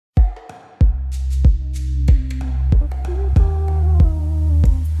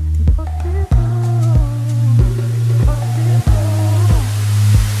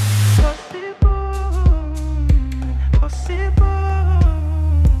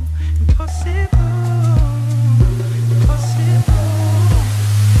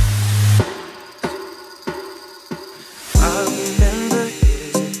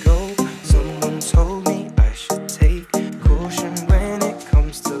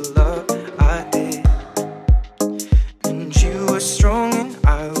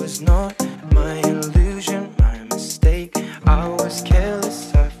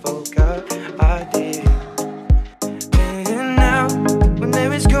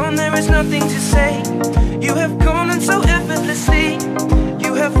nothing to say. You have gone on so effortlessly.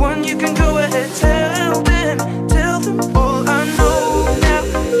 You have won, you can go ahead, tell them all I know now.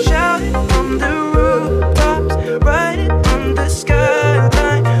 Shout it from the rooftops, write it on the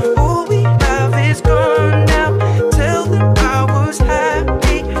skyline. All we have is gone now. Tell them I was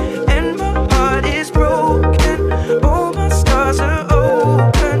happy and my heart is broken. All my stars are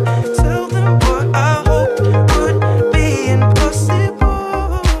open. Tell them what I hope would be impossible.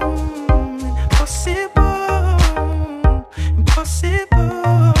 Impossible. Impossible.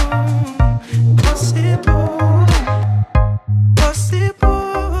 Impossible.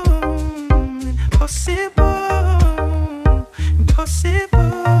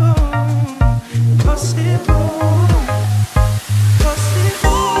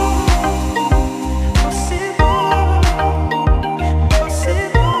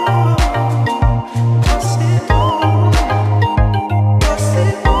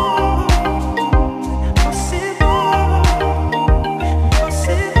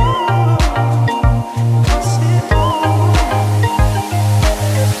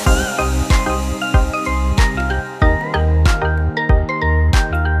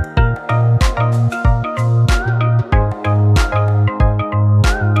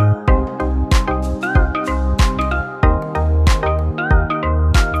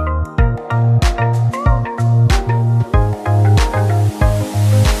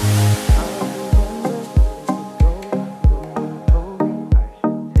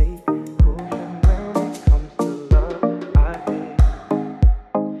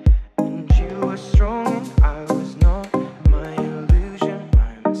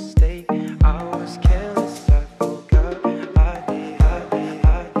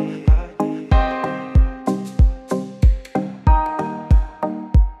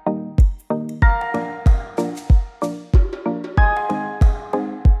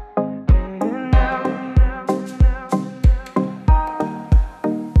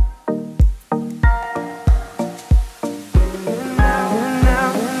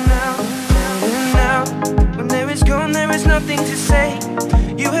 Nothing to say.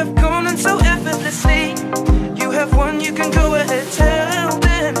 You have gone on so effortlessly. You have won, you can go ahead, tell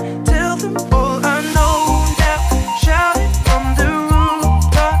them all I know now. Shout it from the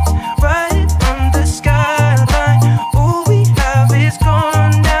rooftops, write it on the skyline. All we have is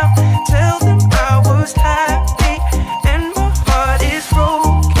gone now. Tell them I was happy and my heart is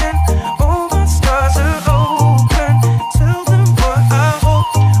broken. All my stars are open. Tell them what I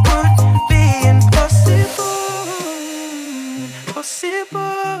hope would be impossible.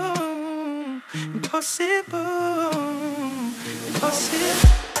 Impossible, impossible,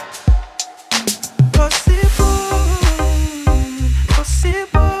 impossible.